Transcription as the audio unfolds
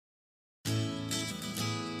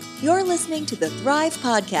You're listening to the Thrive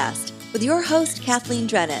Podcast with your host, Kathleen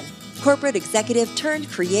Drennan, corporate executive turned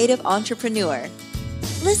creative entrepreneur.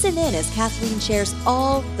 Listen in as Kathleen shares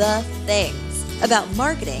all the things about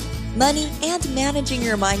marketing, money, and managing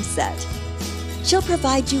your mindset. She'll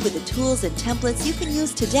provide you with the tools and templates you can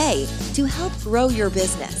use today to help grow your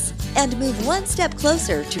business and move one step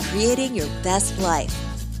closer to creating your best life.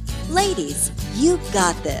 Ladies, you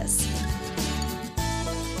got this.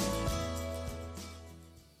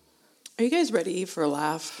 Are you guys ready for a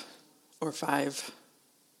laugh or 5?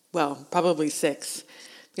 Well, probably 6.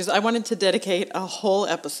 Because I wanted to dedicate a whole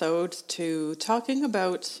episode to talking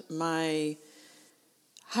about my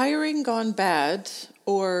hiring gone bad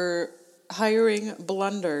or hiring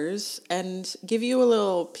blunders and give you a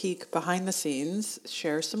little peek behind the scenes,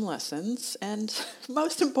 share some lessons, and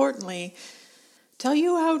most importantly, tell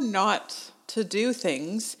you how not to do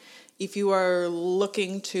things if you are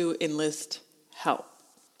looking to enlist help.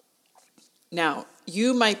 Now,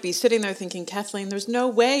 you might be sitting there thinking, Kathleen, there's no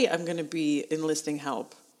way I'm going to be enlisting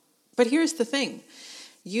help. But here's the thing.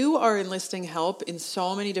 You are enlisting help in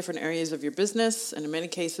so many different areas of your business, and in many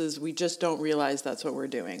cases, we just don't realize that's what we're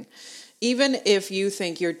doing. Even if you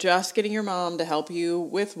think you're just getting your mom to help you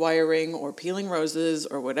with wiring or peeling roses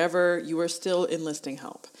or whatever, you are still enlisting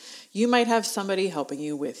help. You might have somebody helping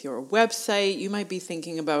you with your website. You might be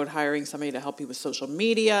thinking about hiring somebody to help you with social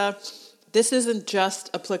media. This isn't just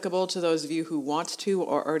applicable to those of you who want to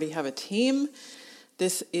or already have a team.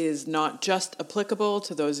 This is not just applicable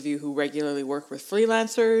to those of you who regularly work with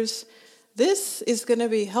freelancers. This is going to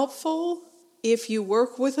be helpful if you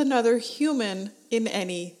work with another human in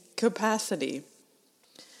any capacity.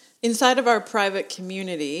 Inside of our private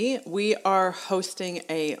community, we are hosting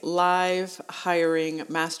a live hiring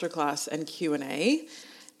masterclass and Q&A.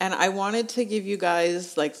 And I wanted to give you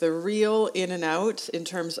guys like the real in and out in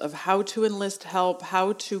terms of how to enlist help,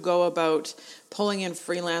 how to go about pulling in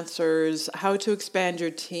freelancers, how to expand your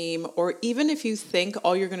team, or even if you think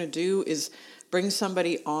all you're going to do is bring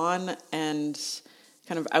somebody on and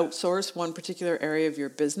kind of outsource one particular area of your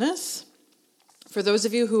business. For those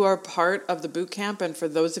of you who are part of the bootcamp and for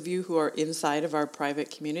those of you who are inside of our private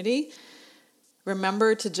community,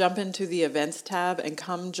 remember to jump into the events tab and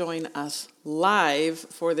come join us live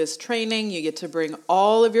for this training. You get to bring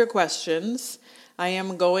all of your questions. I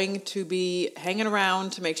am going to be hanging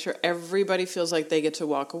around to make sure everybody feels like they get to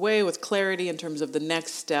walk away with clarity in terms of the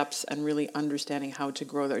next steps and really understanding how to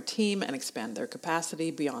grow their team and expand their capacity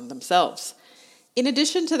beyond themselves. In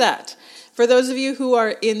addition to that, for those of you who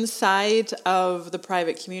are inside of the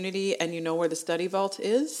private community and you know where the study vault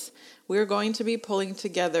is, we're going to be pulling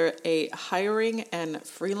together a hiring and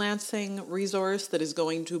freelancing resource that is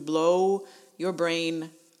going to blow your brain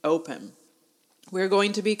open. We're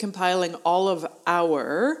going to be compiling all of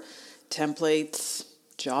our templates,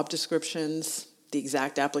 job descriptions, the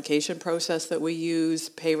exact application process that we use,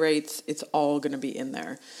 pay rates, it's all going to be in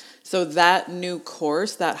there. So that new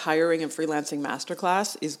course, that hiring and freelancing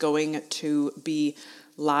masterclass, is going to be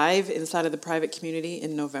live inside of the private community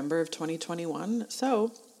in November of 2021.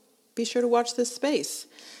 So be sure to watch this space.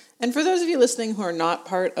 And for those of you listening who are not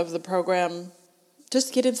part of the program,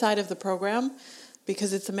 just get inside of the program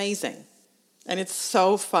because it's amazing. And it's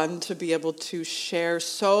so fun to be able to share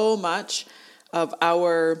so much of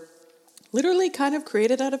our literally kind of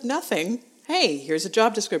created out of nothing. Hey, here's a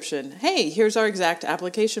job description. Hey, here's our exact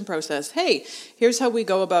application process. Hey, here's how we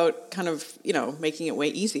go about kind of, making it way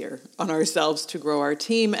easier on ourselves to grow our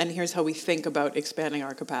team. And here's how we think about expanding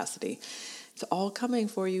our capacity. It's all coming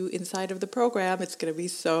for you inside of the program. It's going to be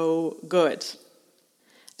so good.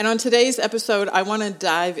 And on today's episode, I want to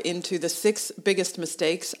dive into the 6 biggest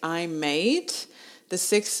mistakes I made, the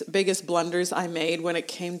 6 biggest blunders I made when it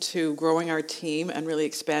came to growing our team and really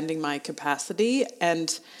expanding my capacity.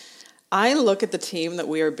 And I look at the team that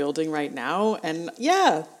we are building right now, and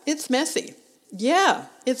yeah, it's messy. Yeah,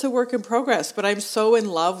 it's a work in progress, but I'm so in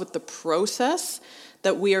love with the process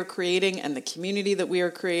that we are creating and the community that we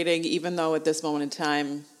are creating, even though at this moment in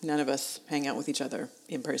time, none of us hang out with each other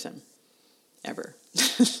in person, ever. I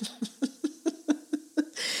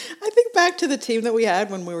think back to the team that we had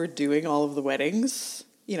when we were doing all of the weddings.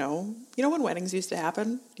 You know when weddings used to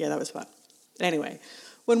happen? Yeah, that was fun. Anyway,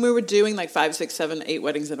 when we were doing like 5, 6, 7, 8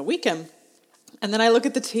 weddings in a weekend, and then I look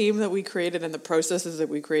at the team that we created and the processes that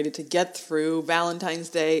we created to get through Valentine's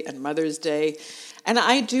Day and Mother's Day. And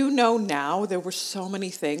I do know now there were so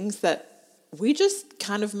many things that we just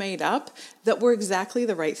kind of made up that were exactly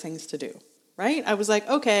the right things to do, right? I was like,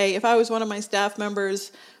 okay, if I was one of my staff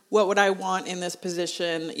members, what would I want in this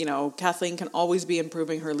position? Kathleen can always be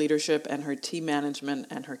improving her leadership and her team management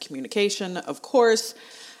and her communication, of course.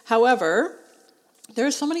 However, there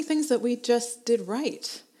are so many things that we just did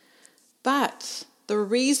right. But the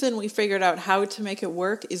reason we figured out how to make it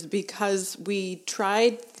work is because we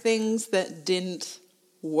tried things that didn't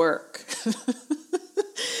work.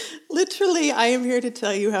 Literally, I am here to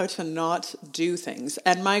tell you how to not do things.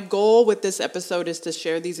 And my goal with this episode is to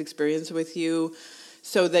share these experiences with you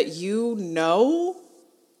so that you know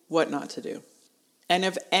what not to do. And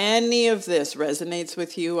if any of this resonates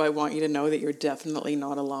with you, I want you to know that you're definitely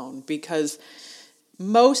not alone, because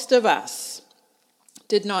most of us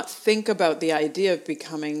did not think about the idea of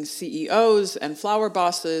becoming CEOs and flower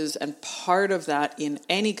bosses, and part of that in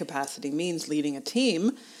any capacity means leading a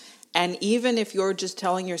team. And even if you're just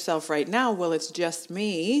telling yourself right now, well, it's just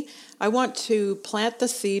me, I want to plant the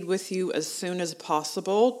seed with you as soon as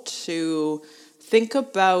possible to think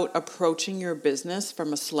about approaching your business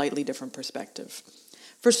from a slightly different perspective.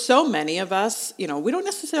 For so many of us, we don't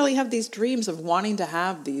necessarily have these dreams of wanting to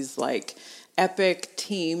have these like epic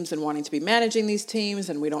teams and wanting to be managing these teams.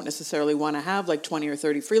 And we don't necessarily want to have like 20 or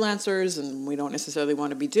 30 freelancers. And we don't necessarily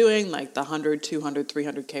want to be doing like the 100, 200,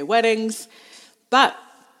 300K weddings. But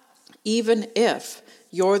even if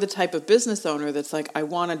you're the type of business owner that's like, I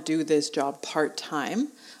want to do this job part-time,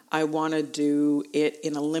 I want to do it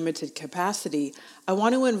in a limited capacity, I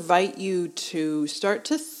want to invite you to start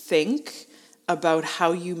to think about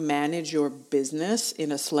how you manage your business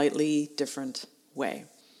in a slightly different way.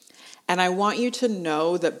 And I want you to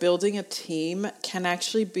know that building a team can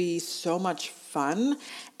actually be so much fun,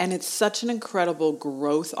 and it's such an incredible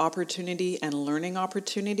growth opportunity and learning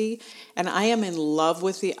opportunity. And I am in love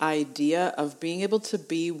with the idea of being able to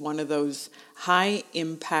be one of those high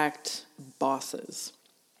impact bosses,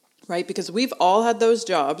 right? Because we've all had those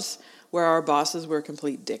jobs where our bosses were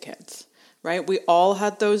complete dickheads. Right? We all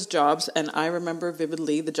had those jobs, and I remember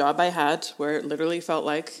vividly the job I had where it literally felt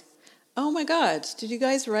like, oh my God, did you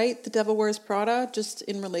guys write The Devil Wears Prada just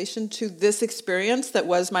in relation to this experience that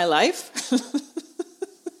was my life?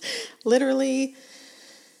 Literally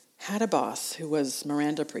had a boss who was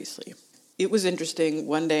Miranda Priestley. It was interesting.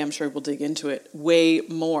 One day I'm sure we'll dig into it way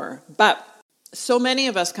more. But so many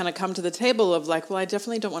of us kind of come to the table of like, well, I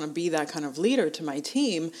definitely don't want to be that kind of leader to my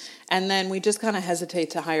team. And then we just kind of hesitate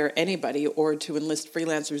to hire anybody or to enlist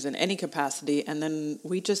freelancers in any capacity. And then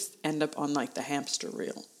we just end up on like the hamster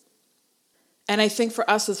wheel. And I think for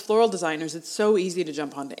us as floral designers, it's so easy to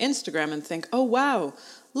jump onto Instagram and think, oh, wow,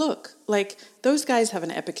 look, like those guys have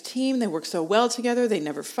an epic team. They work so well together. They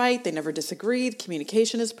never fight. They never disagree. The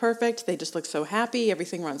communication is perfect. They just look so happy.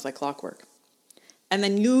 Everything runs like clockwork. And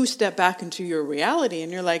then you step back into your reality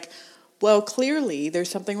and you're like, well, clearly there's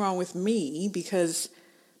something wrong with me because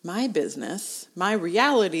my business, my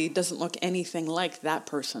reality doesn't look anything like that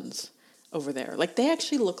person's over there. Like they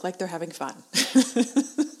actually look like they're having fun.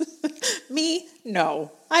 Me?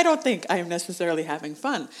 No, I don't think I am necessarily having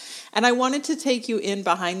fun. And I wanted to take you in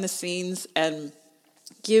behind the scenes and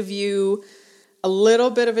give you a little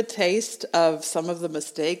bit of a taste of some of the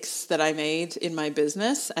mistakes that I made in my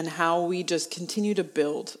business and how we just continue to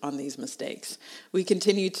build on these mistakes. We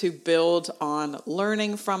continue to build on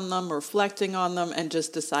learning from them, reflecting on them, and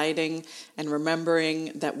just deciding and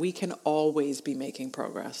remembering that we can always be making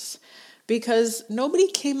progress. Because nobody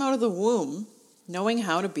came out of the womb knowing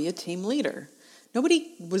how to be a team leader.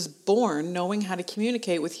 Nobody was born knowing how to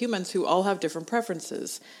communicate with humans who all have different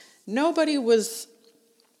preferences. Nobody was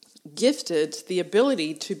gifted the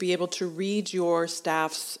ability to be able to read your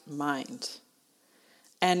staff's mind.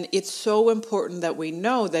 And it's so important that we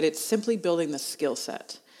know that it's simply building the skill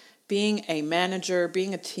set. Being a manager,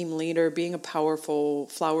 being a team leader, being a powerful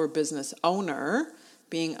flower business owner,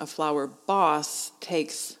 being a flower boss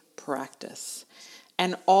takes practice.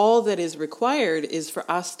 And all that is required is for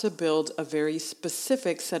us to build a very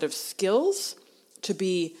specific set of skills, to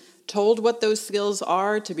be told what those skills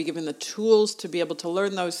are, to be given the tools to be able to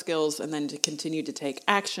learn those skills, and then to continue to take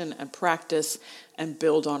action and practice and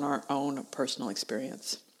build on our own personal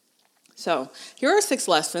experience. So here are 6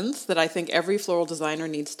 lessons that I think every floral designer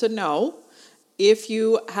needs to know if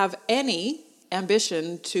you have any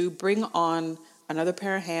ambition to bring on another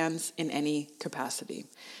pair of hands in any capacity.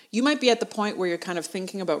 You might be at the point where you're kind of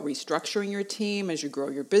thinking about restructuring your team as you grow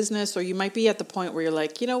your business, or you might be at the point where you're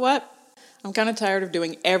like, you know what? I'm kind of tired of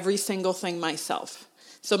doing every single thing myself.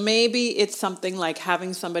 So maybe it's something like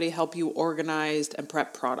having somebody help you organize and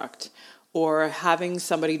prep product, or having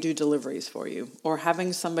somebody do deliveries for you, or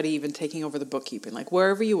having somebody even taking over the bookkeeping. Like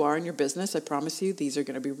wherever you are in your business, I promise you, these are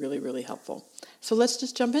going to be really, really helpful. So let's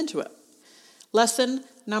just jump into it. Lesson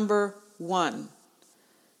number 1,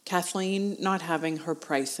 Kathleen not having her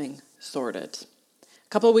pricing sorted.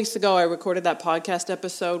 couple of weeks ago, I recorded that podcast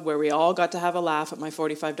episode where we all got to have a laugh at my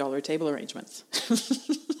 $45 table arrangements.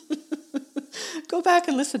 Go back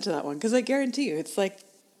and listen to that one, because I guarantee you it's like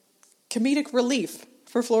comedic relief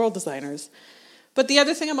for floral designers. But the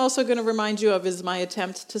other thing I'm also going to remind you of is my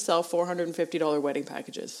attempt to sell $450 wedding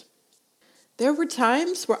packages. There were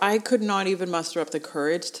times where I could not even muster up the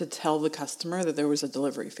courage to tell the customer that there was a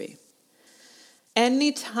delivery fee.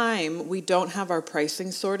 Anytime we don't have our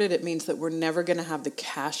pricing sorted, it means that we're never going to have the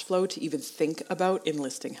cash flow to even think about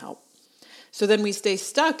enlisting help. So then we stay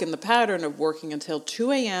stuck in the pattern of working until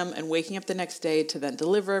 2 a.m. and waking up the next day to then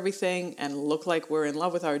deliver everything and look like we're in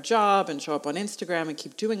love with our job and show up on Instagram and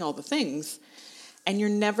keep doing all the things. And you're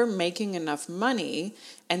never making enough money,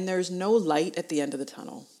 and there's no light at the end of the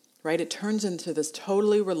tunnel, right? It turns into this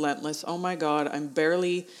totally relentless, oh my God, I'm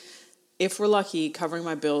barely, if we're lucky, covering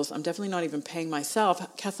my bills. I'm definitely not even paying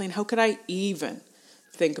myself. Kathleen, how could I even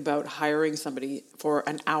think about hiring somebody for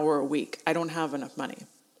an hour a week? I don't have enough money.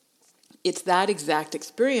 It's that exact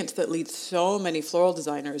experience that leads so many floral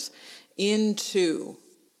designers into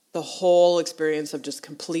the whole experience of just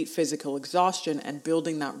complete physical exhaustion and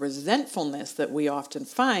building that resentfulness that we often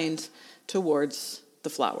find towards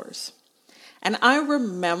the flowers. And I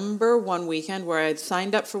remember one weekend where I had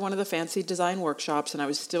signed up for one of the fancy design workshops and I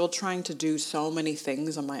was still trying to do so many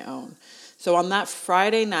things on my own. So on that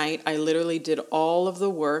Friday night, I literally did all of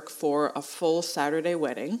the work for a full Saturday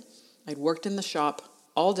wedding. I'd worked in the shop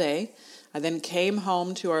all day. I then came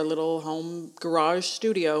home to our little home garage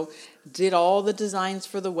studio, did all the designs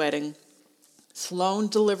for the wedding. Sloan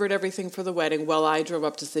delivered everything for the wedding while I drove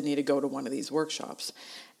up to Sydney to go to one of these workshops.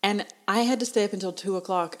 And I had to stay up until 2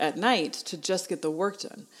 o'clock at night to just get the work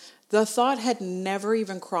done. The thought had never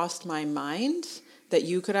even crossed my mind that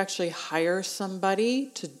you could actually hire somebody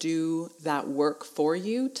to do that work for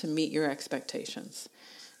you to meet your expectations.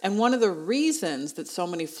 And one of the reasons that so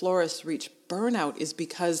many florists reach burnout is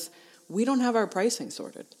because we don't have our pricing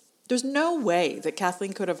sorted. There's no way that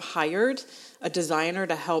Kathleen could have hired a designer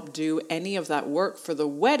to help do any of that work for the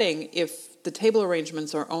wedding if the table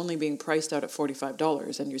arrangements are only being priced out at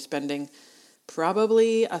 $45 and you're spending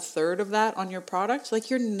probably a third of that on your product. Like,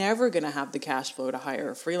 you're never going to have the cash flow to hire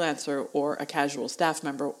a freelancer or a casual staff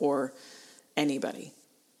member or anybody,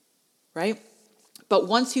 right? But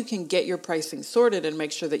once you can get your pricing sorted and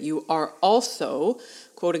make sure that you are also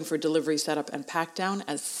quoting for delivery, setup, and pack down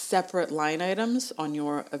as separate line items on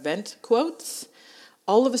your event quotes,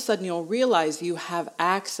 all of a sudden you'll realize you have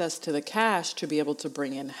access to the cash to be able to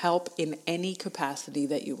bring in help in any capacity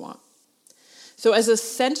that you want. So as a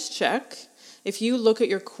sense check, if you look at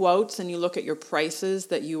your quotes and you look at your prices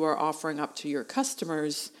that you are offering up to your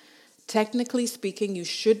customers, technically speaking, you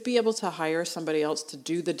should be able to hire somebody else to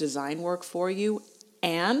do the design work for you,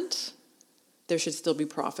 and there should still be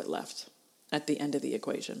profit left at the end of the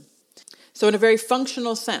equation. So in a very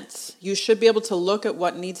functional sense, you should be able to look at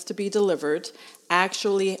what needs to be delivered,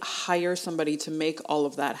 actually hire somebody to make all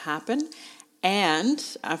of that happen, and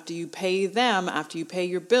after you pay them, after you pay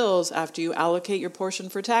your bills, after you allocate your portion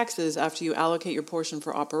for taxes, after you allocate your portion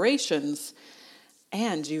for operations,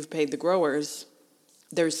 and you've paid the growers,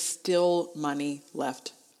 there's still money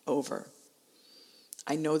left over.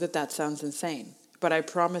 I know that sounds insane. But I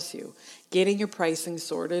promise you, getting your pricing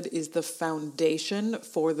sorted is the foundation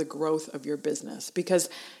for the growth of your business, because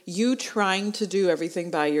you trying to do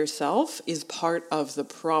everything by yourself is part of the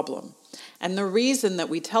problem. And the reason that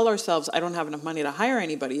we tell ourselves, I don't have enough money to hire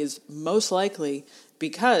anybody, is most likely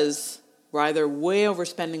because we're either way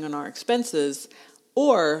overspending on our expenses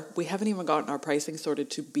or we haven't even gotten our pricing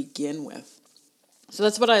sorted to begin with. So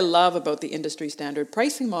that's what I love about the industry standard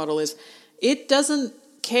pricing model is it doesn't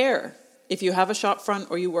care if you have a shop front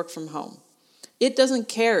or you work from home. It doesn't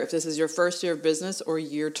care if this is your first year of business or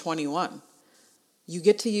year 21. You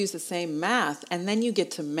get to use the same math, and then you get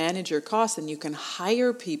to manage your costs, and you can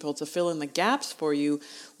hire people to fill in the gaps for you,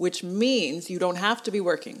 which means you don't have to be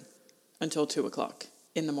working until 2 o'clock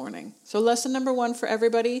in the morning. So lesson number 1 for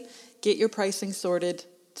everybody, get your pricing sorted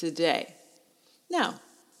today. Now,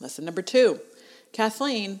 lesson number 2.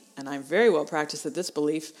 Kathleen, and I'm very well practiced at this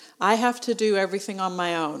belief, I have to do everything on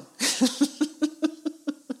my own.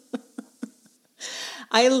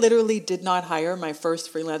 I literally did not hire my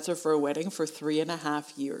first freelancer for a wedding for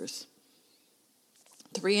 3.5 years.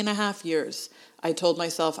 3.5 years. I told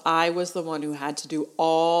myself I was the one who had to do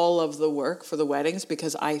all of the work for the weddings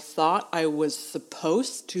because I thought I was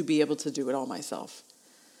supposed to be able to do it all myself.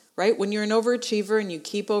 Right? When you're an overachiever and you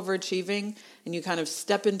keep overachieving and you kind of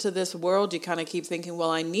step into this world, you kind of keep thinking,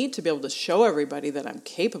 well, I need to be able to show everybody that I'm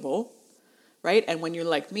capable. right? And when you're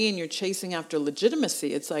like me and you're chasing after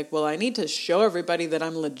legitimacy, it's like, well, I need to show everybody that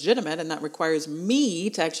I'm legitimate, and that requires me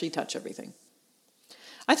to actually touch everything.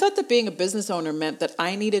 I thought that being a business owner meant that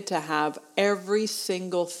I needed to have every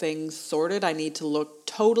single thing sorted. I need to look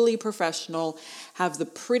totally professional, have the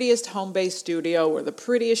prettiest home-based studio or the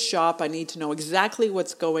prettiest shop. I need to know exactly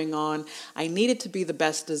what's going on. I needed to be the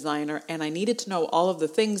best designer, and I needed to know all of the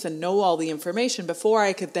things and know all the information before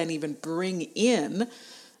I could then even bring in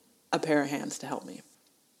a pair of hands to help me.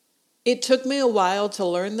 It took me a while to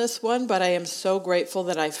learn this one, but I am so grateful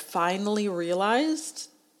that I finally realized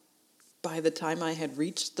by the time I had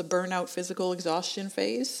reached the burnout physical exhaustion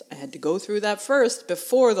phase, I had to go through that first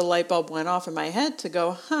before the light bulb went off in my head to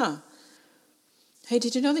go, hey,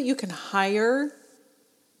 did you know that you can hire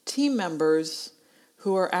team members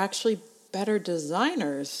who are actually better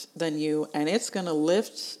designers than you, and it's going to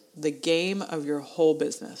lift the game of your whole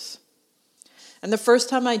business? And the first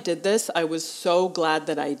time I did this, I was so glad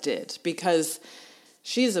that I did, because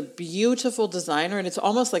she's a beautiful designer, and it's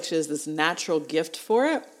almost like she has this natural gift for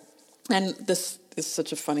it. And this is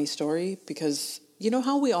such a funny story, because you know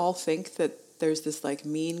how we all think that there's this like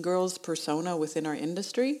mean girls persona within our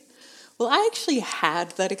industry? Well, I actually had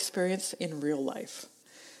that experience in real life.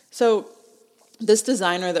 So this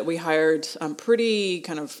designer that we hired pretty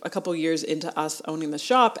kind of a couple years into us owning the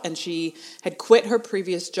shop, and she had quit her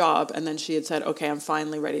previous job, and then she had said, okay, I'm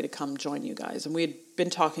finally ready to come join you guys. And we had been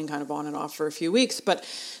talking kind of on and off for a few weeks, but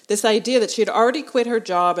this idea that she had already quit her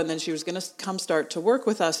job and then she was going to come start to work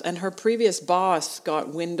with us, and her previous boss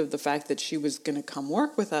got wind of the fact that she was going to come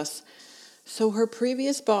work with us. So her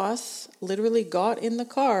previous boss literally got in the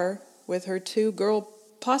car with her 2-girl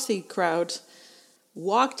posse crowd,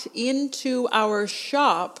 walked into our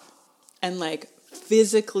shop, and like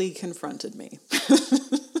physically confronted me.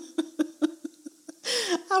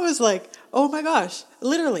 I was like, oh my gosh,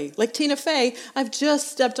 literally, like Tina Fey, I've just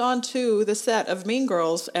stepped onto the set of Mean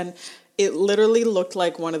Girls, and it literally looked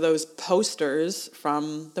like one of those posters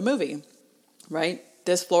from the movie, right?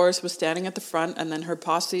 This florist was standing at the front, and then her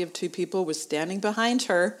posse of 2 people was standing behind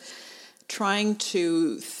her, trying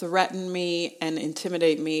to threaten me and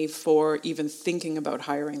intimidate me for even thinking about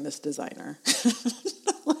hiring this designer.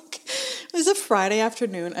 It was a Friday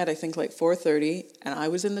afternoon at I think like 4:30, and I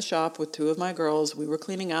was in the shop with 2 of my girls. We were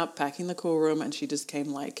cleaning up, packing the cool room, and she just came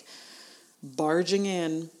like barging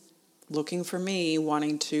in, looking for me,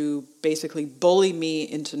 wanting to basically bully me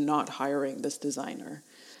into not hiring this designer.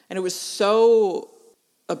 And it was so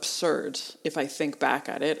absurd if I think back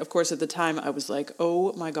at it. Of course, at the time I was like,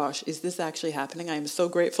 oh my gosh, is this actually happening? I am so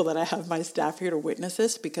grateful that I have my staff here to witness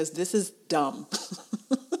this, because this is dumb.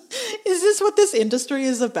 Is this what this industry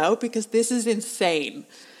is about? Because this is insane,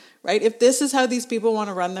 right? If this is how these people want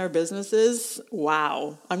to run their businesses,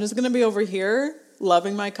 wow. I'm just going to be over here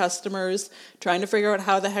loving my customers, trying to figure out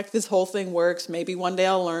how the heck this whole thing works. Maybe one day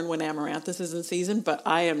I'll learn when Amaranthus is in season, but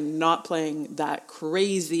I am not playing that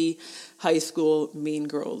crazy high school Mean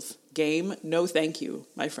Girls game. No, thank you,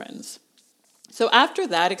 my friends. So after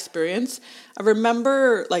that experience, I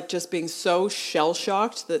remember like just being so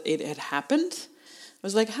shell-shocked that it had happened. I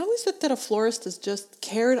was like, how is it that a florist has just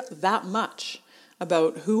cared that much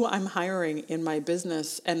about who I'm hiring in my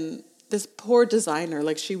business? And this poor designer,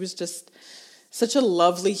 like she was just such a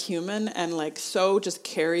lovely human, and like so just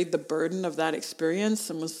carried the burden of that experience,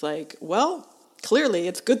 and was like, well, clearly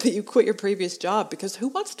it's good that you quit your previous job, because who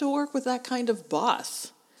wants to work with that kind of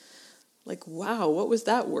boss? Like, wow, what was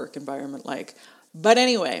that work environment like? But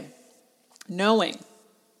anyway, knowing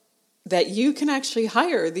that you can actually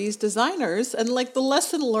hire these designers, and like the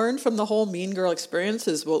lesson learned from the whole Mean Girl experience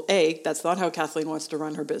is, well, A, that's not how Kathleen wants to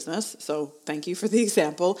run her business, so thank you for the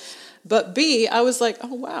example. But B, I was like,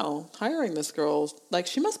 oh wow, hiring this girl, like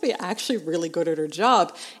she must be actually really good at her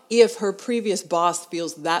job if her previous boss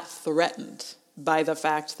feels that threatened by the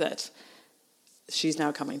fact that she's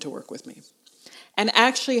now coming to work with me. And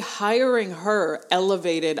actually hiring her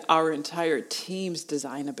elevated our entire team's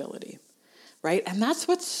design ability. Right? And that's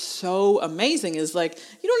what's so amazing is like,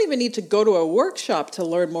 you don't even need to go to a workshop to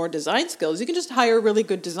learn more design skills. You can just hire really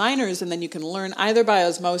good designers, and then you can learn either by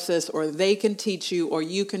osmosis, or they can teach you, or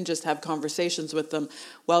you can just have conversations with them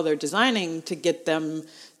while they're designing to get them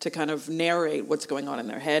to kind of narrate what's going on in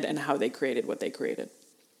their head and how they created what they created.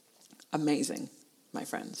 Amazing, my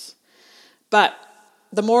friends. But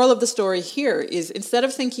the moral of the story here is, instead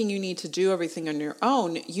of thinking you need to do everything on your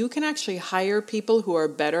own, you can actually hire people who are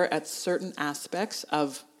better at certain aspects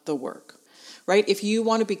of the work, right? If you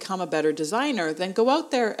want to become a better designer, then go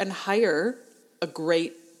out there and hire a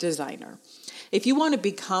great designer. If you want to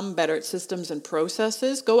become better at systems and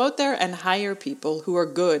processes, go out there and hire people who are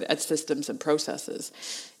good at systems and processes.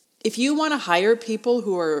 If you want to hire people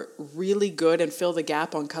who are really good and fill the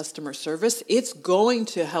gap on customer service, it's going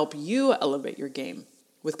to help you elevate your game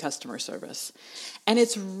with customer service. And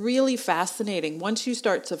it's really fascinating once you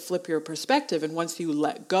start to flip your perspective and once you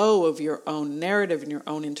let go of your own narrative and your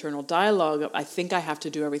own internal dialogue of, I think I have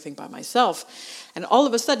to do everything by myself. And all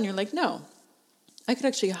of a sudden you're like, no, I could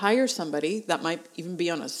actually hire somebody that might even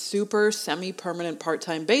be on a super semi-permanent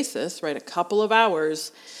part-time basis, right? A couple of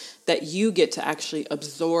hours that you get to actually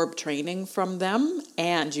absorb training from them,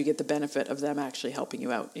 and you get the benefit of them actually helping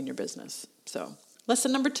you out in your business. So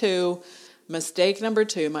lesson number 2, mistake number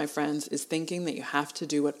 2, my friends, is thinking that you have to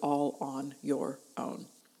do it all on your own.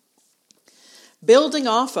 Building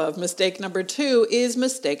off of mistake number 2 is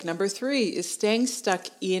mistake number 3, is staying stuck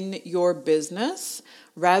in your business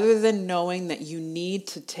rather than knowing that you need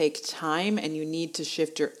to take time and you need to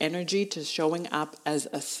shift your energy to showing up as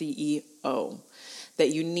a CEO. That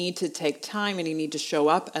you need to take time and you need to show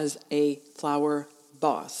up as a flower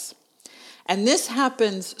boss. And this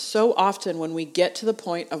happens so often when we get to the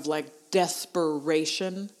point of like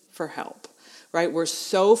desperation for help, right? We're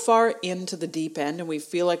so far into the deep end and we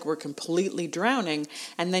feel like we're completely drowning.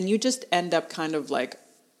 And then you just end up kind of like,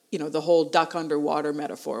 you know, the whole duck underwater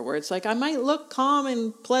metaphor where it's like, I might look calm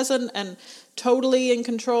and pleasant and totally in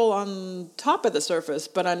control on top of the surface,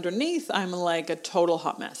 but underneath I'm like a total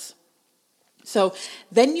hot mess. So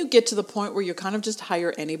then you get to the point where you kind of just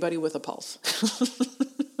hire anybody with a pulse,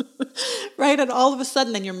 right? And all of a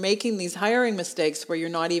sudden then you're making these hiring mistakes where you're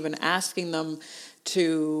not even asking them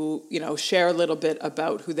to, you know, share a little bit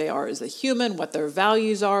about who they are as a human, what their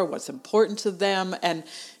values are, what's important to them. And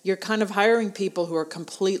you're kind of hiring people who are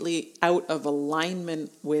completely out of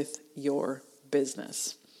alignment with your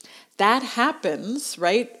business. That happens,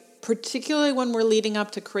 right? Particularly when we're leading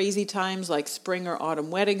up to crazy times like spring or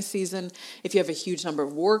autumn wedding season, if you have a huge number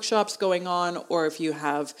of workshops going on, or if you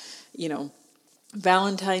have, you know,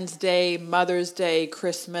 Valentine's Day, Mother's Day,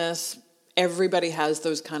 Christmas, everybody has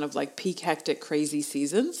those kind of like peak hectic crazy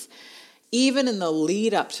seasons. Even in the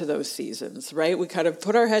lead up to those seasons, right? We kind of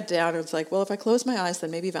put our head down and it's like, well, if I close my eyes,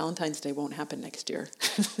 then maybe Valentine's Day won't happen next year.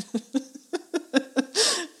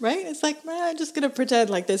 Right? It's like, I'm just going to pretend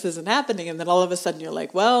like this isn't happening. And then all of a sudden you're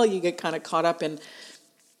like, well, you get kind of caught up in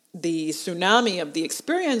the tsunami of the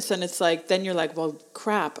experience. And it's like, then you're like, well,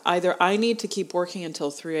 crap, either I need to keep working until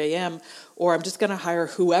 3 a.m. or I'm just going to hire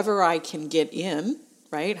whoever I can get in,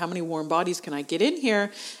 right? How many warm bodies can I get in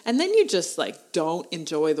here? And then you just like don't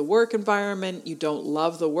enjoy the work environment. You don't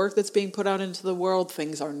love the work that's being put out into the world.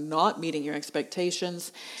 Things are not meeting your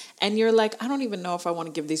expectations. And you're like, I don't even know if I want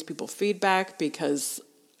to give these people feedback because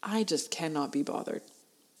I just cannot be bothered,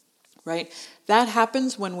 right? That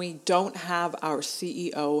happens when we don't have our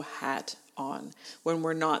CEO hat on, when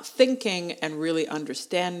we're not thinking and really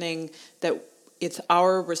understanding that it's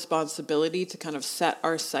our responsibility to kind of set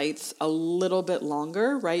our sights a little bit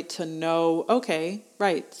longer, right? To know, okay,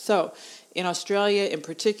 right, so in Australia in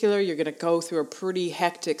particular, you're going to go through a pretty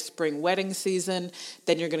hectic spring wedding season.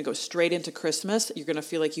 Then you're going to go straight into Christmas. You're going to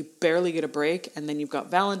feel like you barely get a break. And then you've got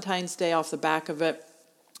Valentine's Day off the back of it.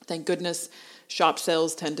 Thank goodness shop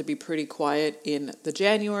sales tend to be pretty quiet in the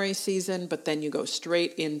January season, but then you go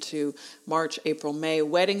straight into March, April, May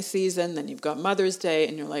wedding season. Then you've got Mother's Day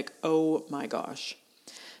and you're like, oh my gosh.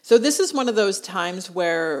 So this is one of those times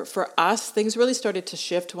where for us, things really started to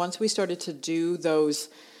shift once we started to do those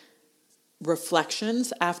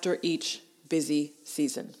reflections after each busy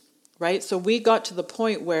season, right? So we got to the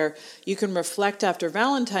point where you can reflect after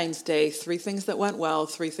Valentine's Day, 3 things that went well,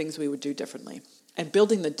 3 things we would do differently. And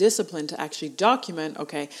building the discipline to actually document,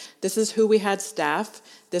 okay, this is who we had staff.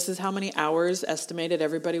 This is how many hours estimated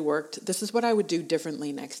everybody worked. This is what I would do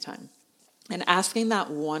differently next time. And asking that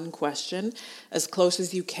one question as close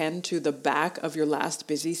as you can to the back of your last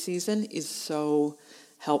busy season is so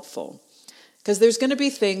helpful. Because there's going to be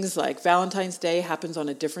things like Valentine's Day happens on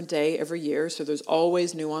a different day every year, so there's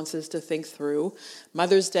always nuances to think through.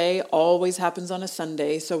 Mother's Day always happens on a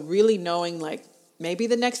Sunday, so really knowing like, maybe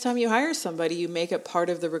the next time you hire somebody, you make it part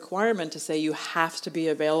of the requirement to say you have to be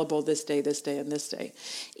available this day, and this day.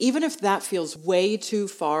 Even if that feels way too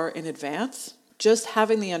far in advance, just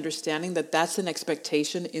having the understanding that that's an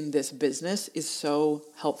expectation in this business is so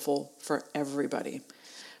helpful for everybody.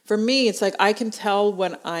 For me, it's like I can tell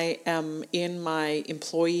when I am in my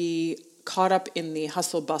employee caught up in the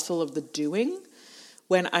hustle bustle of the doing,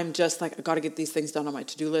 when I'm just like, I got to get these things done on my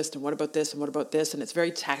to-do list, and what about this, and what about this, and it's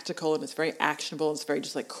very tactical, and it's very actionable, and it's very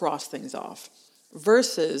just like cross things off.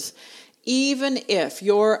 Versus, even if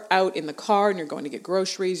you're out in the car and you're going to get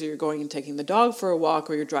groceries, or you're going and taking the dog for a walk,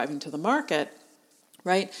 or you're driving to the market,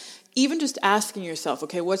 right? even just asking yourself,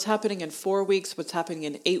 okay, what's happening in 4 weeks? What's happening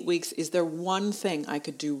in 8 weeks? Is there one thing I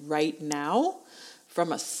could do right now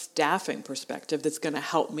from a staffing perspective that's going to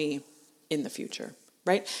help me in the future,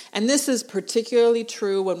 right? And this is particularly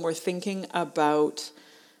true when we're thinking about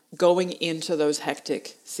going into those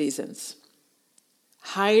hectic seasons.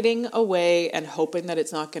 Hiding away and hoping that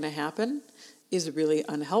it's not going to happen is really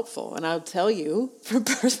unhelpful. And I'll tell you from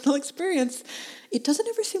personal experience, it doesn't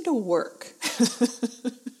ever seem to work.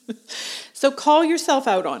 So call yourself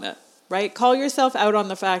out on it, right? Call yourself out on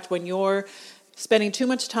the fact when you're spending too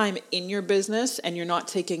much time in your business and you're not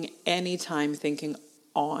taking any time thinking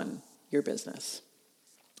on your business.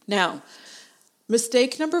 Now,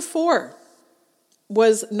 mistake number 4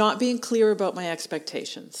 was not being clear about my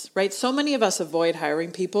expectations, right? So many of us avoid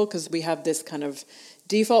hiring people because we have this kind of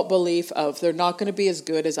default belief of they're not going to be as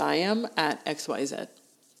good as I am at XYZ,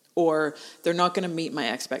 or they're not going to meet my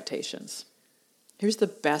expectations. Here's the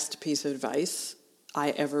best piece of advice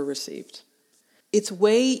I ever received. It's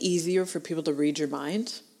way easier for people to read your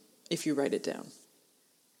mind if you write it down.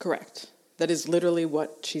 Correct. That is literally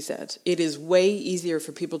what she said. It is way easier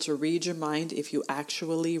for people to read your mind if you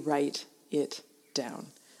actually write it down.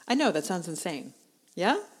 I know that sounds insane.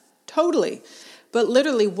 Yeah? Totally. But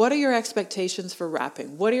literally, what are your expectations for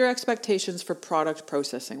wrapping? What are your expectations for product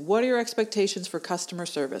processing? What are your expectations for customer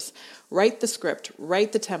service? Write the script,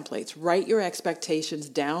 write the templates, write your expectations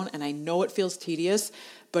down. And I know it feels tedious,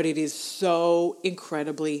 but it is so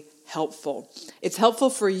incredibly helpful. It's helpful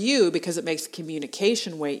for you because it makes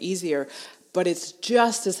communication way easier, but it's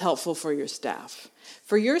just as helpful for your staff.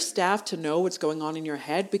 For your staff to know what's going on in your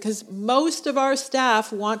head, because most of our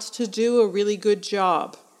staff wants to do a really good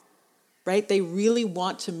job, right? They really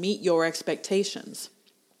want to meet your expectations.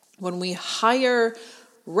 When we hire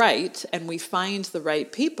right and we find the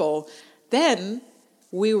right people, then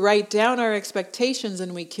we write down our expectations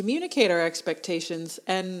and we communicate our expectations,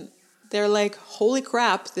 and they're like, holy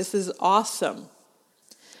crap, this is awesome.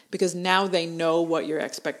 Because now they know what your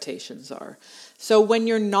expectations are. So when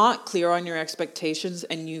you're not clear on your expectations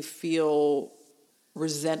and you feel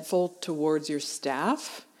resentful towards your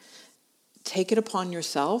staff, take it upon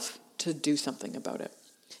yourself to do something about it.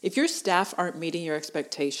 If your staff aren't meeting your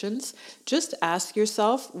expectations, just ask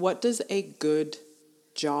yourself, what does a good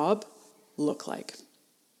job look like?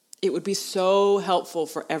 It would be so helpful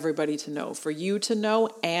for everybody to know, for you to know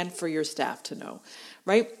and for your staff to know,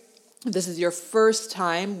 right? If this is your first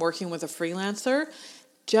time working with a freelancer,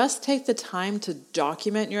 just take the time to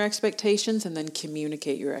document your expectations and then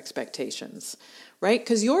communicate your expectations, right?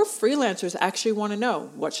 Because your freelancers actually want to know,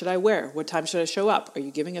 what should I wear? What time should I show up? Are you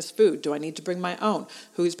giving us food? Do I need to bring my own?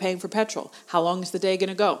 Who's paying for petrol? How long is the day going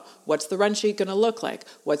to go? What's the run sheet going to look like?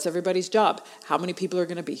 What's everybody's job? How many people are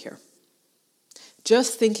going to be here?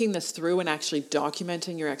 Just thinking this through and actually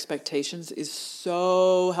documenting your expectations is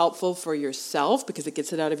so helpful for yourself because it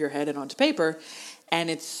gets it out of your head and onto paper, and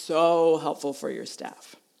it's so helpful for your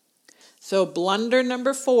staff. So blunder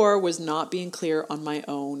number 4 was not being clear on my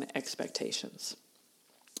own expectations.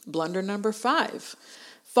 Blunder number 5,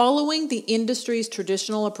 following the industry's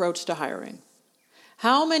traditional approach to hiring.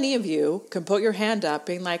 How many of you can put your hand up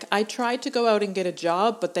being like, I tried to go out and get a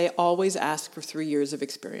job, but they always ask for 3 years of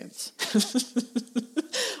experience?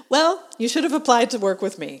 Well, you should have applied to work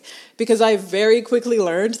with me because I very quickly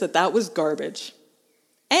learned that that was garbage.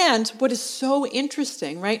 And what is so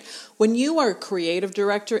interesting, right? When you are a creative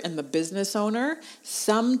director and the business owner,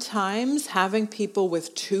 sometimes having people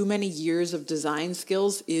with too many years of design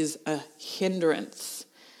skills is a hindrance.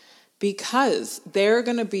 Because they're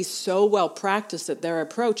going to be so well practiced at their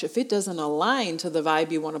approach, if it doesn't align to the vibe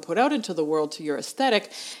you want to put out into the world, to your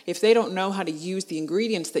aesthetic, if they don't know how to use the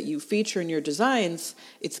ingredients that you feature in your designs,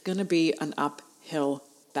 it's going to be an uphill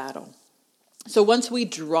battle. So once we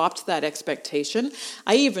dropped that expectation,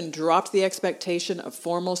 I even dropped the expectation of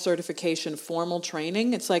formal certification, formal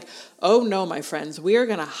training. It's like, oh no, my friends, we are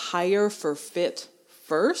going to hire for fit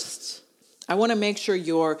first. I want to make sure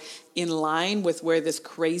you're in line with where this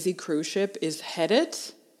crazy cruise ship is headed.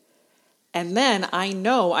 And then I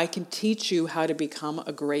know I can teach you how to become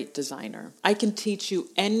a great designer. I can teach you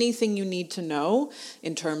anything you need to know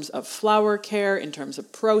in terms of flower care, in terms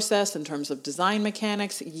of process, in terms of design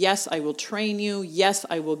mechanics. Yes, I will train you. Yes,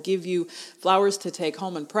 I will give you flowers to take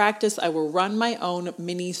home and practice. I will run my own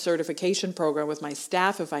mini certification program with my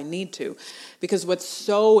staff if I need to. Because what's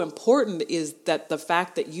so important is that the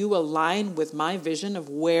fact that you align with my vision of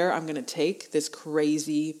where I'm going to take this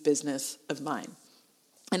crazy business of mine.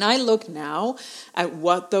 And I look now at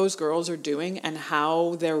what those girls are doing and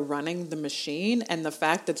how they're running the machine, and the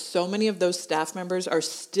fact that so many of those staff members are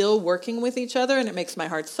still working with each other, and it makes my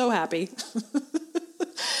heart so happy.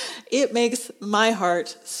 It makes my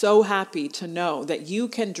heart so happy to know that you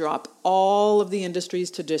can drop all of the industry's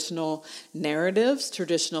traditional narratives,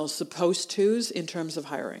 traditional supposed tos in terms of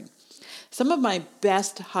hiring. Some of my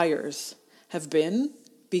best hires have been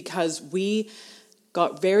because we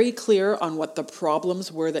got very clear on what the problems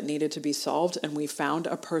were that needed to be solved, and we found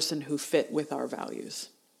a person who fit with our values,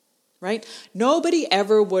 right? Nobody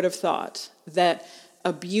ever would have thought that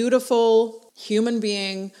a beautiful human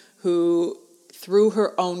being who, through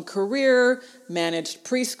her own career, managed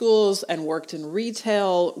preschools and worked in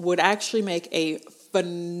retail would actually make a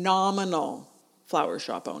phenomenal flower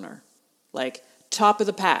shop owner, like top of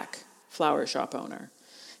the pack flower shop owner.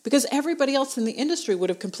 Because everybody else in the industry would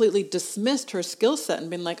have completely dismissed her skill set and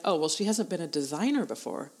been like, oh, well, she hasn't been a designer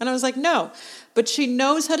before. And I was like, no, but she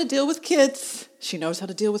knows how to deal with kids. She knows how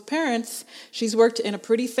to deal with parents. She's worked in a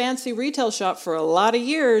pretty fancy retail shop for a lot of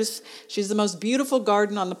years. She's the most beautiful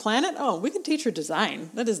garden on the planet. Oh, we can teach her design.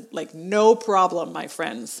 That is like no problem, my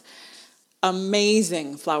friends.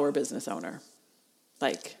 Amazing flower business owner.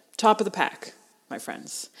 Like top of the pack, my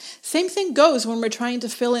friends. Same thing goes when we're trying to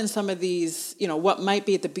fill in some of these, what might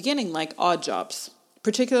be at the beginning like odd jobs,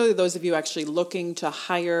 particularly those of you actually looking to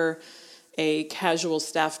hire a casual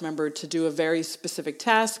staff member to do a very specific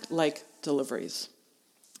task like deliveries.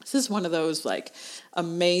 This is one of those like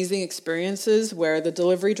amazing experiences where the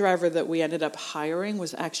delivery driver that we ended up hiring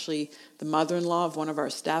was actually the mother-in-law of one of our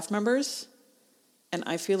staff members. And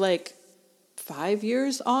I feel like 5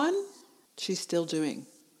 years on, she's still doing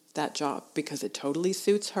that job because it totally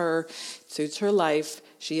suits her life.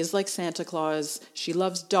 She is like Santa Claus. She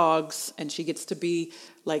loves dogs, and she gets to be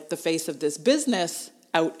like the face of this business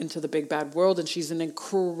out into the big bad world, and she's an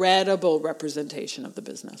incredible representation of the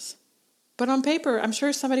business. But on paper, I'm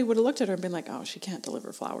sure somebody would have looked at her and been like, oh, she can't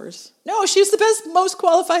deliver flowers. No, she's the best, most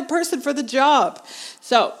qualified person for the job.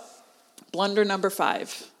 So, blunder number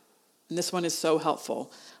 5, and this one is so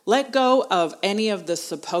helpful. Let go of any of the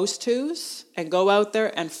supposed tos and go out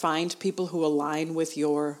there and find people who align with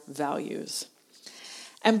your values.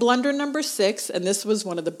 And blunder number 6, and this was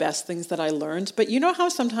one of the best things that I learned, but you know how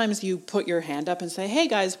sometimes you put your hand up and say, hey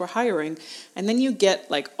guys, we're hiring, and then you get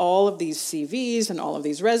like all of these CVs and all of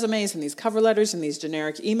these resumes and these cover letters and these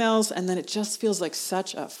generic emails, and then it just feels like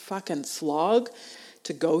such a fucking slog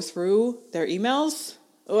to go through their emails?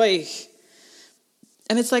 Oy.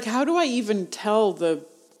 And it's like, how do I even tell the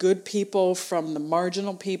good people from the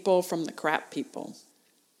marginal people from the crap people?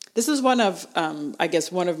 This is one of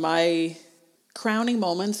my crowning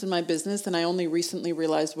moments in my business, and I only recently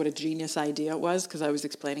realized what a genius idea it was because I was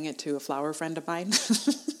explaining it to a flower friend of mine.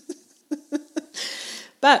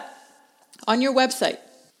 But on your website,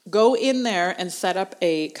 go in there and set up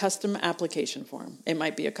a custom application form. It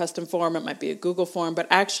might be a custom form, it might be a Google form, but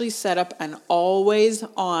actually set up an always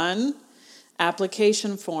on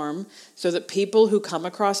application form so that people who come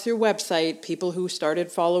across your website, people who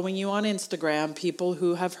started following you on Instagram, people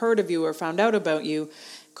who have heard of you or found out about you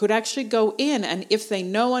could actually go in, and if they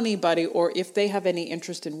know anybody or if they have any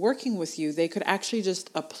interest in working with you, they could actually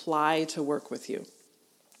just apply to work with you.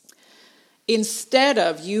 Instead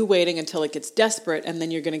of you waiting until it gets desperate and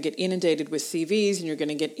then you're going to get inundated with CVs and you're going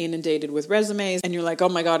to get inundated with resumes and you're like, oh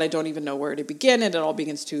my God, I don't even know where to begin and it all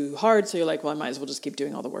begins too hard. So you're like, well, I might as well just keep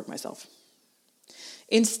doing all the work myself.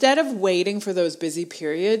 Instead of waiting for those busy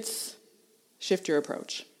periods, shift your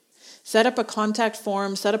approach. Set up a contact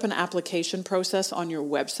form, set up an application process on your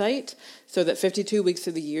website so that 52 weeks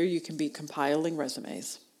of the year you can be compiling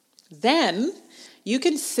resumes. Then you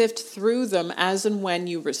can sift through them as and when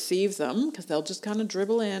you receive them because they'll just kind of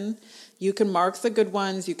dribble in. You can mark the good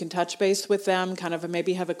ones. You can touch base with them, kind of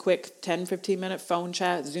maybe have a quick 10, 15-minute phone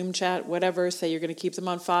chat, Zoom chat, whatever. Say you're going to keep them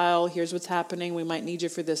on file. Here's what's happening. We might need you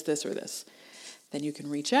for this, this, or this. Then you can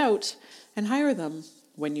reach out and hire them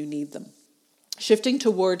when you need them. Shifting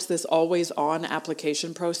towards this always-on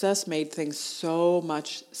application process made things so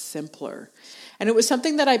much simpler. And it was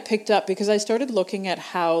something that I picked up because I started looking at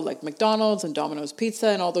how like McDonald's and Domino's Pizza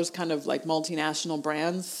and all those kind of like multinational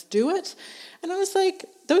brands do it. And I was like,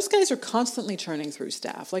 those guys are constantly churning through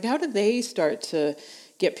staff. Like, how do they start to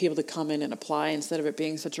get people to come in and apply instead of it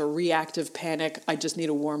being such a reactive panic, I just need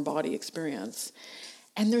a warm body experience?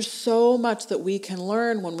 And there's so much that we can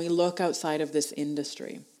learn when we look outside of this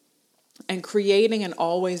industry. And creating an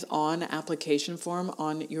always-on application form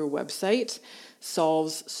on your website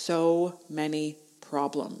solves so many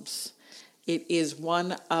problems. It is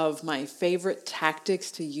one of my favorite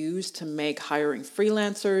tactics to use to make hiring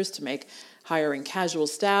freelancers, to make hiring casual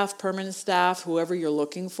staff, permanent staff, whoever you're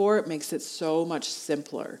looking for, it makes it so much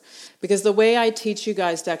simpler. Because the way I teach you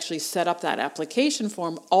guys to actually set up that application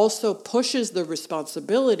form also pushes the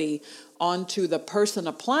responsibility onto the person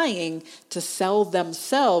applying to sell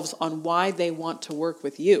themselves on why they want to work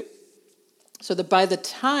with you. So that by the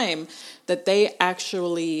time that they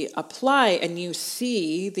actually apply and you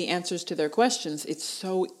see the answers to their questions, it's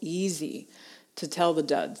so easy to tell the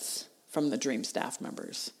duds from the dream staff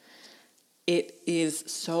members. It is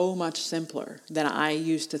so much simpler than I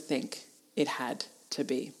used to think it had to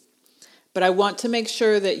be. But I want to make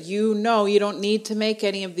sure that you know you don't need to make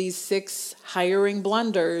any of these 6 hiring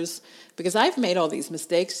blunders, because I've made all these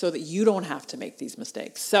mistakes so that you don't have to make these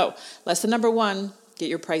mistakes. So lesson number 1, get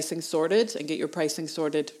your pricing sorted, and get your pricing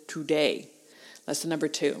sorted today. Lesson number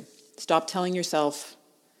 2, stop telling yourself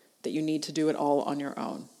that you need to do it all on your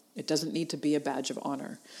own. It doesn't need to be a badge of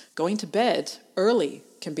honor. Going to bed early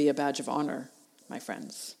can be a badge of honor, my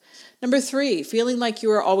friends. Number 3, feeling like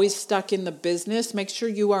you are always stuck in the business, make sure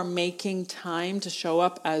you are making time to show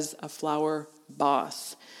up as a flower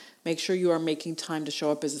boss. Make sure you are making time to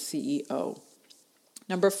show up as a CEO.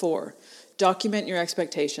 Number 4, document your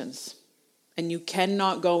expectations. And you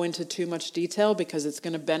cannot go into too much detail because it's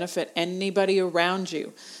going to benefit anybody around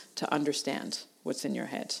you to understand what's in your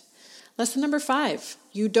head. Lesson number 5,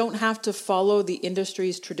 you don't have to follow the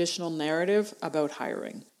industry's traditional narrative about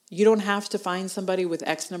hiring. You don't have to find somebody with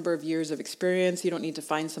X number of years of experience. You don't need to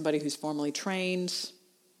find somebody who's formally trained.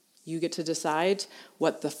 You get to decide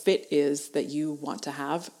what the fit is that you want to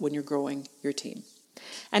have when you're growing your team.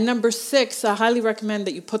 And number 6, I highly recommend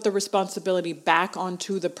that you put the responsibility back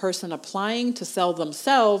onto the person applying to sell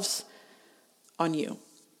themselves on you.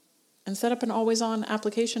 And set up an always-on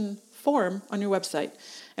application form on your website.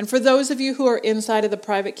 And for those of you who are inside of the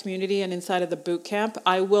private community and inside of the boot camp,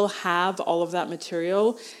 I will have all of that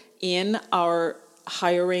material in our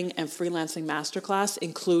hiring and freelancing masterclass,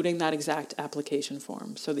 including that exact application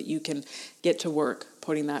form, so that you can get to work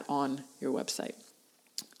putting that on your website.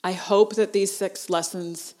 I hope that these 6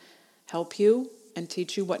 lessons help you and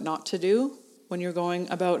teach you what not to do when you're going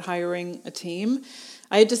about hiring a team.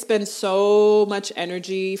 I had to spend so much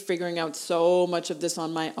energy figuring out so much of this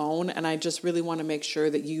on my own, and I just really want to make sure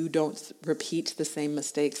that you don't repeat the same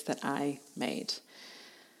mistakes that I made.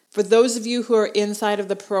 For those of you who are inside of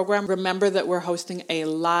the program, remember that we're hosting a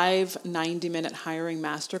live 90-minute hiring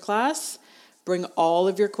masterclass. Bring all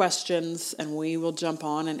of your questions, and we will jump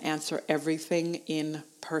on and answer everything in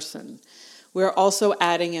person. We're also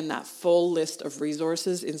adding in that full list of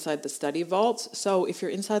resources inside the study vault. So if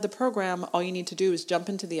you're inside the program, all you need to do is jump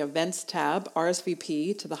into the events tab,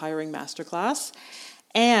 RSVP to the hiring masterclass,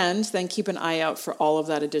 and then keep an eye out for all of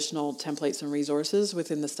that additional templates and resources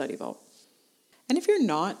within the study vault. And if you're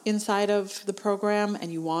not inside of the program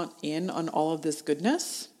and you want in on all of this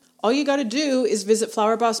goodness, all you got to do is visit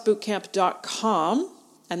flowerbossbootcamp.com.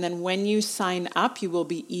 And then when you sign up, you will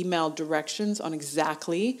be emailed directions on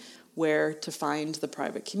exactly where to find the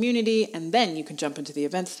private community, and then you can jump into the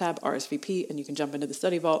events tab, RSVP, and you can jump into the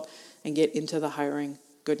study vault and get into the hiring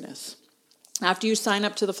goodness. After you sign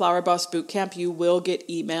up to the Flower Boss Bootcamp, you will get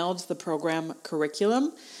emailed the program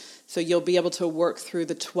curriculum. So you'll be able to work through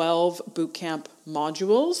the 12 bootcamp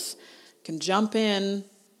modules. You can jump in,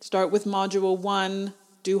 start with module 1,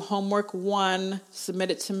 do homework 1, submit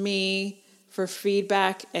it to me for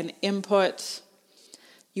feedback and input.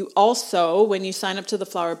 You also, when you sign up to the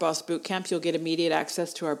Flower Boss Bootcamp, you'll get immediate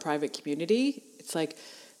access to our private community. It's like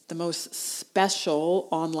the most special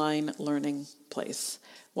online learning place.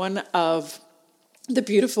 One of the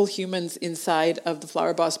beautiful humans inside of the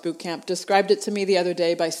Flower Boss Bootcamp described it to me the other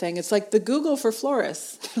day by saying it's like the Google for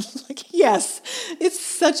florists. Like, yes, it's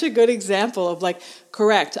such a good example of like,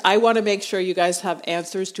 correct. I want to make sure you guys have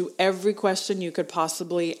answers to every question you could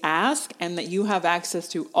possibly ask, and that you have access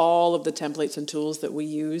to all of the templates and tools that we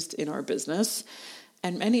used in our business,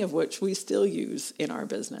 and many of which we still use in our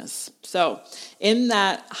business. So in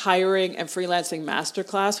that hiring and freelancing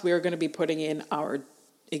masterclass, we are going to be putting in our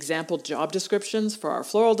example job descriptions for our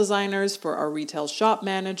floral designers, for our retail shop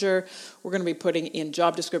manager. We're going to be putting in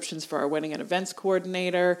job descriptions for our wedding and events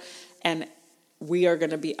coordinator, and we are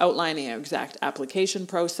going to be outlining our exact application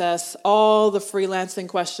process, all the freelancing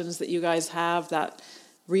questions that you guys have, that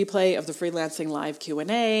replay of the freelancing live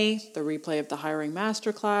Q&A, the replay of the hiring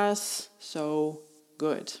masterclass. So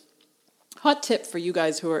good. Hot tip for you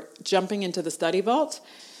guys who are jumping into the study vault.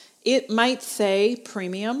 It might say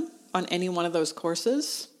premium on any one of those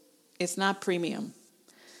courses. It's not premium.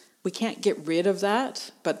 We can't get rid of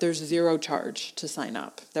that, but there's zero charge to sign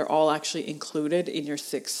up. They're all actually included in your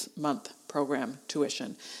 6-month program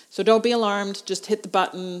tuition. So don't be alarmed. Just hit the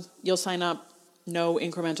button. You'll sign up. No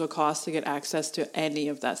incremental cost to get access to any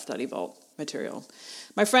of that Study Vault material.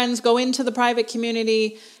 My friends, go into the private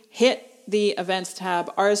community, hit the events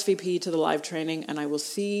tab, RSVP to the live training, and I will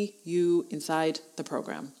see you inside the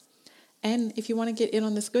program. And if you want to get in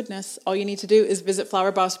on this goodness, all you need to do is visit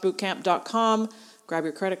flowerbossbootcamp.com, grab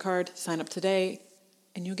your credit card, sign up today,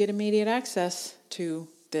 and you'll get immediate access to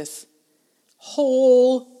this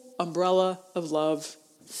whole umbrella of love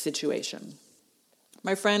situation.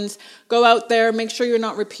 My friends, go out there, make sure you're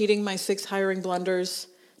not repeating my 6 hiring blunders.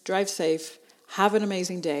 Drive safe, have an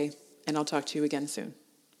amazing day, and I'll talk to you again soon.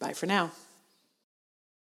 Bye for now.